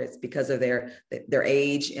 whether it's because of their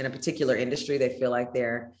age in a particular industry, they feel like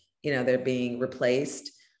they're being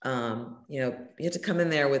replaced. You have to come in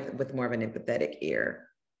there with more of an empathetic ear.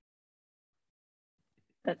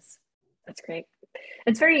 That's great.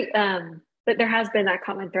 It's very, but there has been that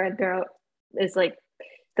common thread throughout, is like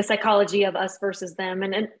the psychology of us versus them.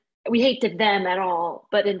 And we hate to them at all,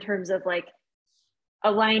 but in terms of like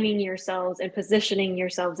aligning yourselves and positioning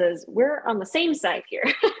yourselves as we're on the same side here.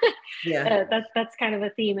 Yeah. That's kind of a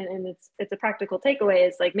theme. And it's a practical takeaway,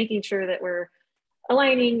 is like making sure that we're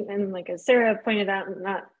aligning. And like, as Sara pointed out,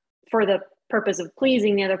 not for the purpose of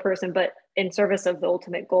pleasing the other person, but in service of the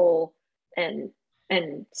ultimate goal, and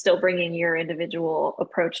still bringing your individual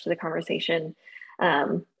approach to the conversation.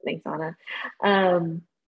 Thanks, Anna.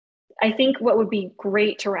 I think what would be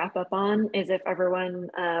great to wrap up on is if everyone,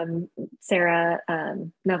 Sara,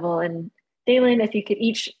 Neville, and Daelynn, if you could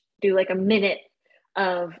each do like a minute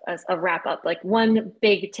of a wrap up, like one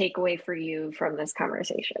big takeaway for you from this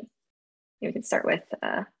conversation. We can start with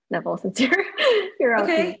Neville, since you're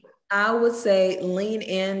okay. I would say lean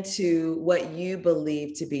into what you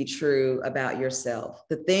believe to be true about yourself.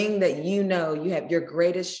 The thing that you have your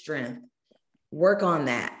greatest strength. Work on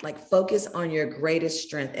that. Like, focus on your greatest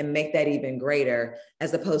strength and make that even greater,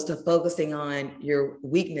 as opposed to focusing on your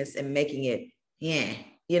weakness and making it,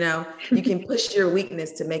 you can push your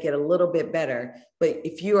weakness to make it a little bit better. But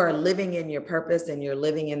if you are living in your purpose and you're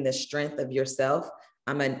living in the strength of yourself,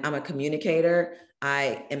 I'm a communicator.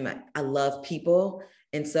 I love people.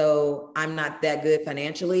 And so I'm not that good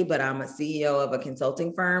financially, but I'm a CEO of a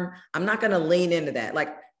consulting firm. I'm not going to lean into that.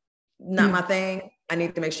 Like, not my thing. I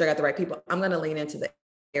need to make sure I got the right people. I'm going to lean into the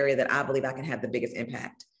area that I believe I can have the biggest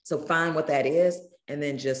impact. So find what that is, and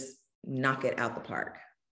then just knock it out the park.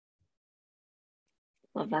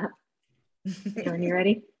 Love that. Kailyn, you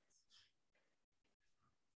ready?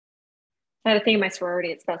 I had a thing in my sorority.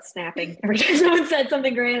 It's about snapping. Every time someone said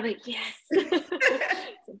something great, I'm like, yes. So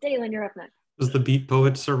Daelynn, you're up next. Was the Beat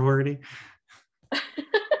Poet sorority?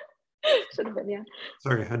 Should have been, yeah.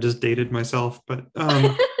 Sorry, I just dated myself, but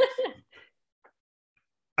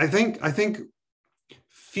I think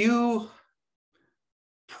few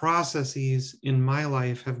processes in my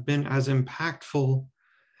life have been as impactful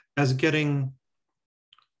as getting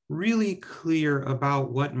really clear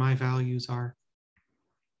about what my values are,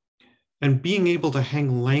 and being able to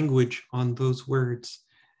hang language on those words,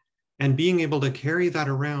 and being able to carry that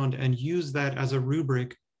around and use that as a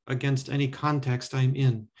rubric against any context I'm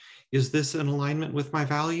in. Is this in alignment with my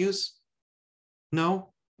values?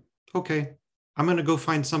 No? Okay. I'm going to go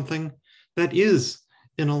find something that is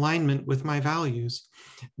in alignment with my values.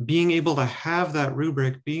 Being able to have that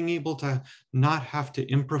rubric, being able to not have to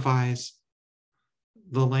improvise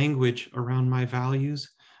the language around my values,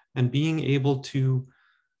 and being able to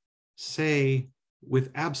say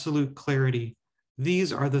with absolute clarity,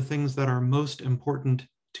 these are the things that are most important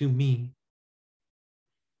to me.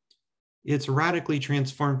 It's radically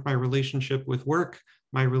transformed my relationship with work,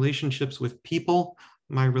 my relationships with people,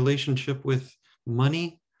 my relationship with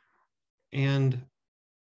money. And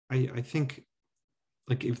I think,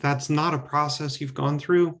 like, if that's not a process you've gone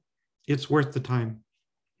through, it's worth the time.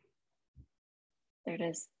 There it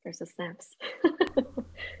is. There's the snaps.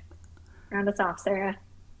 Round us off, Sara.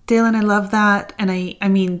 Daelynn, I love that. And I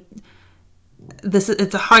mean,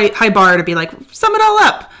 it's a high bar to be like, sum it all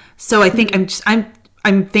up. So I think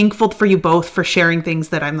I'm thankful for you both for sharing things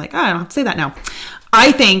that I'm like, I don't have to say that now.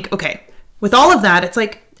 I think, okay, with all of that, it's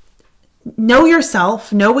like, know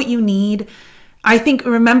yourself, know what you need. I think,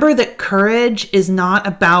 remember that courage is not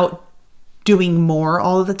about doing more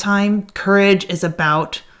all of the time. Courage is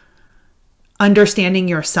about understanding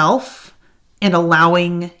yourself and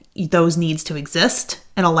allowing those needs to exist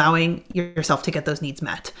and allowing yourself to get those needs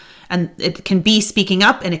met. And it can be speaking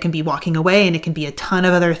up, and it can be walking away, and it can be a ton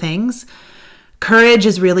of other things. Courage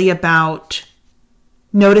is really about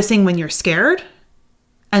noticing when you're scared,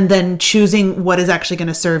 and then choosing what is actually going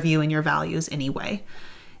to serve you and your values anyway.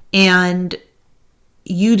 And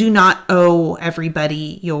you do not owe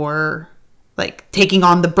everybody your like taking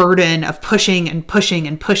on the burden of pushing and pushing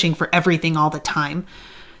and pushing for everything all the time.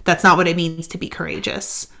 That's not what it means to be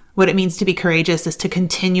courageous. What it means to be courageous is to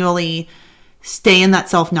continually stay in that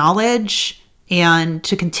self-knowledge and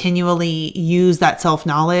to continually use that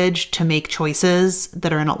self-knowledge to make choices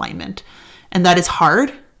that are in alignment. And that is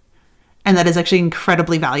hard. And that is actually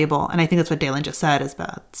incredibly valuable. And I think that's what Daelynn just said is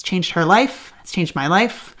about, it's changed her life. It's changed my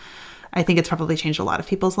life. I think it's probably changed a lot of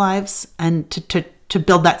people's lives. And to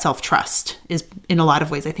build that self-trust is, in a lot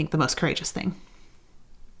of ways, I think the most courageous thing.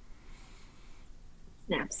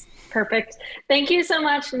 Snaps. Perfect. Thank you so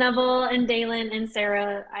much, Neville and Daelynn and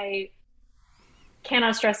Sara. I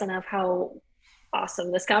cannot stress enough how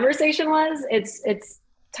awesome this conversation was. It's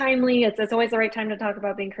timely. It's always the right time to talk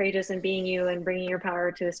about being courageous and being you and bringing your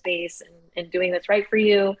power to a space and doing what's right for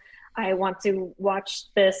you. I want to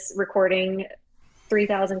watch this recording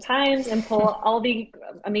 3,000 times and pull all the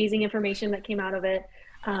amazing information that came out of it.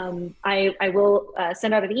 I will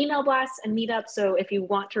send out an email blast and meetup. So if you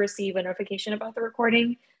want to receive a notification about the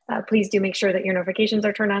recording, please do make sure that your notifications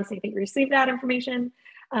are turned on so you can receive that information.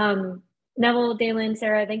 Neville, Daelynn,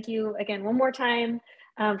 Sara, thank you again one more time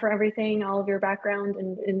for everything, all of your background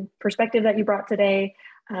and perspective that you brought today.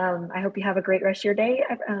 I hope you have a great rest of your day,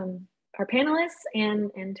 our panelists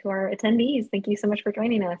and to our attendees. Thank you so much for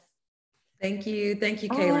joining us. Thank you. Thank you,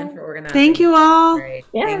 Kailyn, for organizing. Thank you all. Great.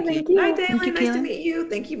 Yeah, thank you. Hi, Daelynn. Thank you, nice to Kailyn. meet you.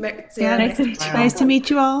 Thank you, Sara. Yeah, nice to meet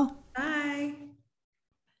you all.